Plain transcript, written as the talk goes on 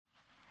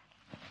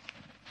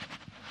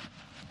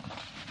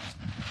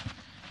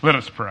Let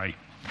us pray.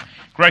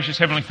 Gracious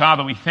Heavenly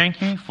Father, we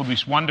thank you for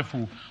this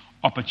wonderful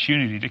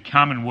opportunity to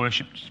come and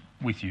worship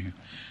with you,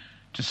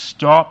 to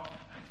stop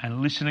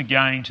and listen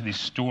again to this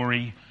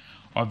story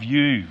of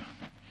you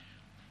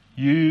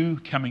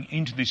coming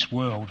into this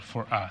world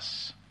for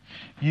us,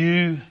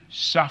 you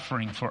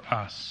suffering for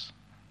us,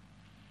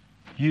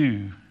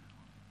 you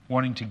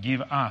wanting to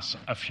give us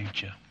a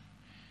future.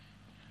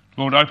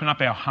 Lord, open up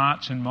our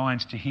hearts and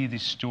minds to hear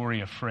this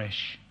story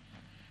afresh,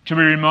 to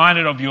be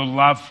reminded of your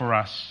love for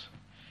us,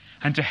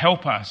 and to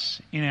help us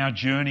in our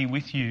journey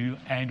with you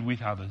and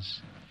with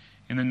others.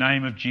 In the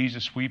name of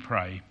Jesus we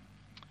pray.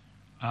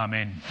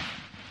 Amen.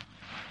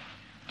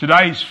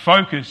 Today's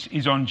focus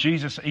is on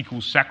Jesus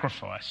equals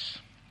sacrifice.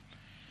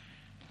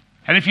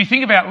 And if you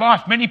think about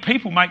life, many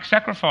people make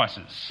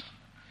sacrifices.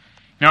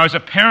 Now, as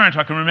a parent,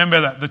 I can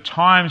remember the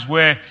times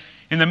where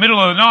in the middle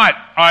of the night,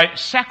 I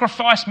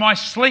sacrificed my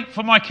sleep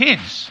for my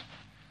kids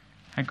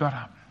and got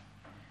up.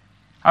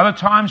 Other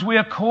times we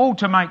are called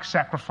to make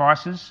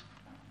sacrifices.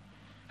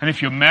 And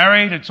if you're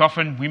married, it's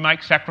often we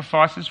make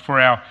sacrifices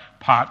for our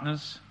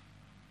partners.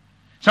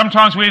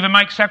 Sometimes we even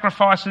make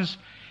sacrifices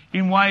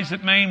in ways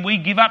that mean we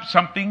give up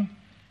something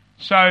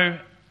so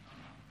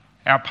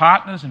our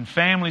partners and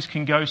families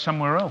can go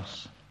somewhere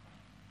else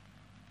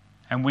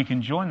and we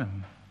can join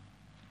them.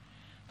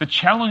 The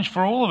challenge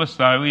for all of us,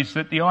 though, is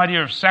that the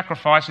idea of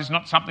sacrifice is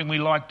not something we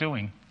like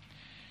doing.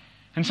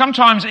 And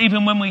sometimes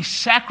even when we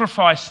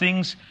sacrifice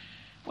things,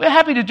 we're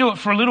happy to do it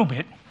for a little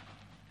bit,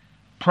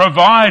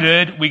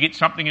 provided we get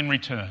something in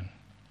return,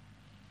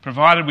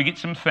 provided we get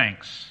some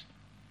thanks,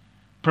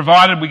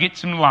 provided we get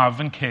some love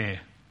and care,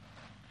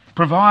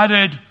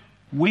 provided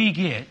we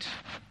get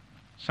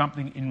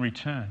something in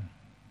return.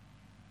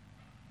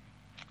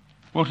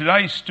 Well,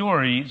 today's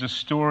story is a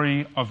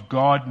story of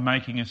God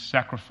making us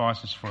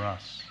sacrifices for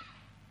us.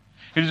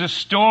 It is a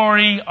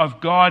story of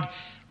God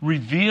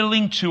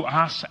revealing to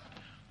us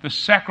the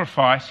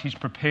sacrifice he's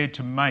prepared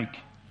to make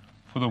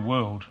for the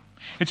world.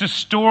 It's a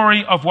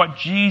story of what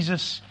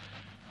Jesus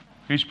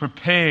is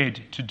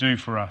prepared to do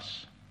for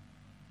us.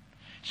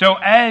 So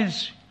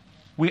as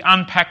we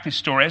unpack this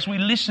story, as we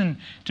listen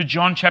to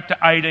John chapter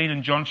 18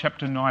 and John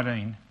chapter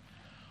 19,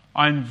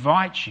 I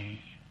invite you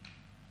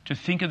to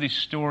think of this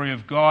story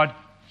of God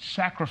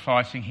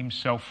sacrificing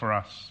himself for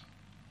us.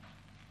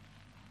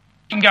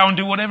 I can go and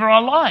do whatever I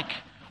like.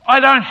 I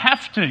don't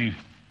have to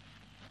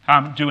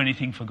do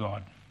anything for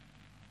God.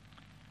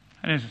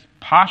 And there's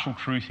partial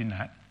truth in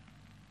that.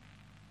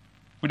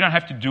 We don't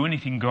have to do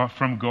anything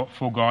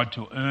for God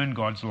to earn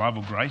God's love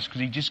or grace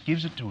because he just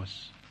gives it to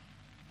us.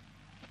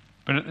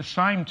 But at the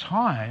same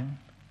time,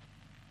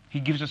 he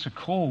gives us a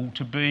call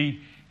to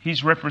be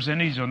his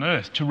representatives on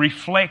earth, to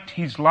reflect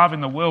his love in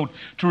the world,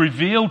 to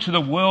reveal to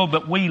the world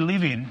that we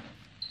live in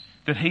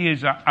that he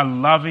is a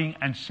loving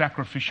and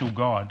sacrificial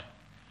God,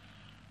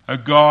 a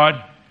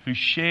God who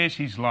shares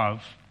his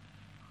love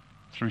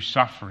through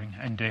suffering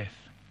and death.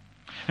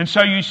 And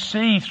so you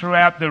see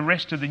throughout the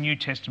rest of the New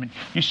Testament,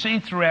 you see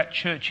throughout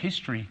church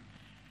history,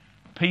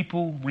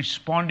 people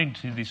responding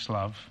to this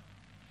love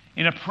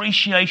in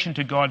appreciation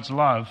to God's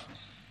love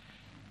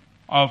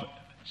of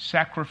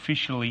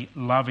sacrificially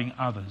loving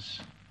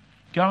others,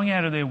 going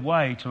out of their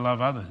way to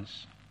love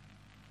others.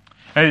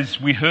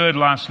 As we heard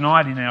last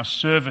night in our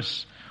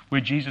service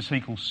where Jesus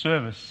equals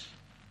service,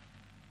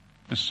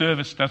 the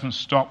service doesn't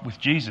stop with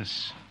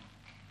Jesus.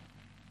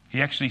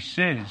 He actually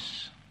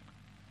says,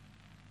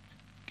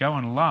 go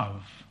and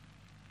love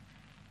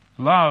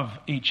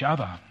each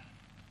other.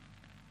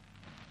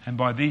 And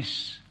by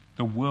this,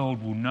 the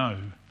world will know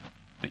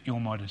that you're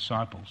my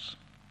disciples.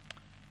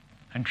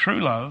 And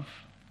true love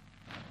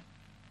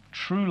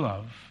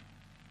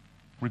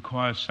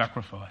requires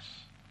sacrifice.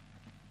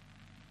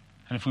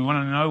 And if we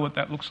want to know what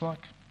that looks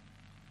like,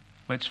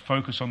 let's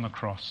focus on the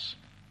cross.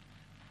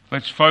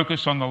 Let's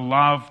focus on the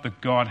love that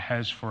God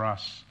has for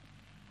us.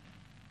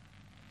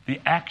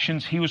 The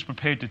actions he was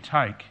prepared to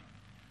take,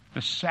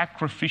 the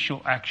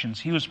sacrificial actions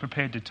he was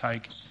prepared to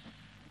take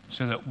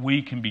so that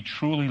we can be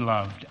truly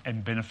loved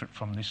and benefit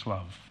from this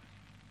love.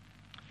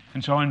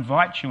 And so I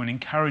invite you and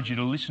encourage you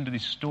to listen to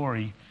this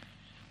story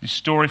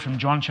from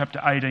John chapter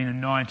 18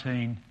 and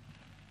 19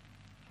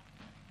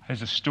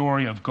 as a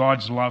story of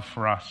God's love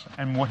for us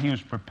and what he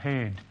was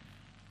prepared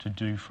to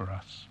do for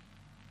us.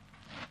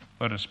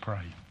 Let us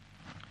pray.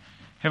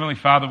 Heavenly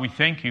Father, we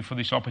thank you for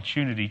this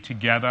opportunity to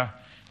gather,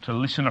 to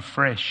listen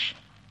afresh,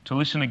 to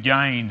listen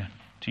again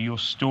to your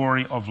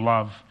story of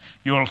love,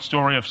 your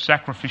story of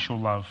sacrificial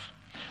love.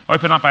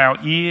 Open up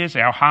our ears,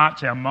 our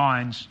hearts, our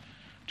minds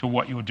to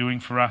what you're doing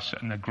for us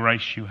and the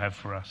grace you have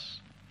for us.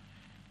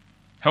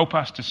 Help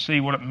us to see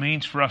what it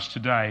means for us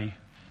today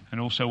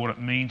and also what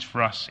it means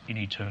for us in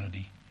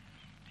eternity.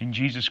 In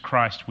Jesus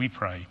Christ we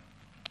pray.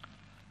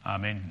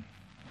 Amen.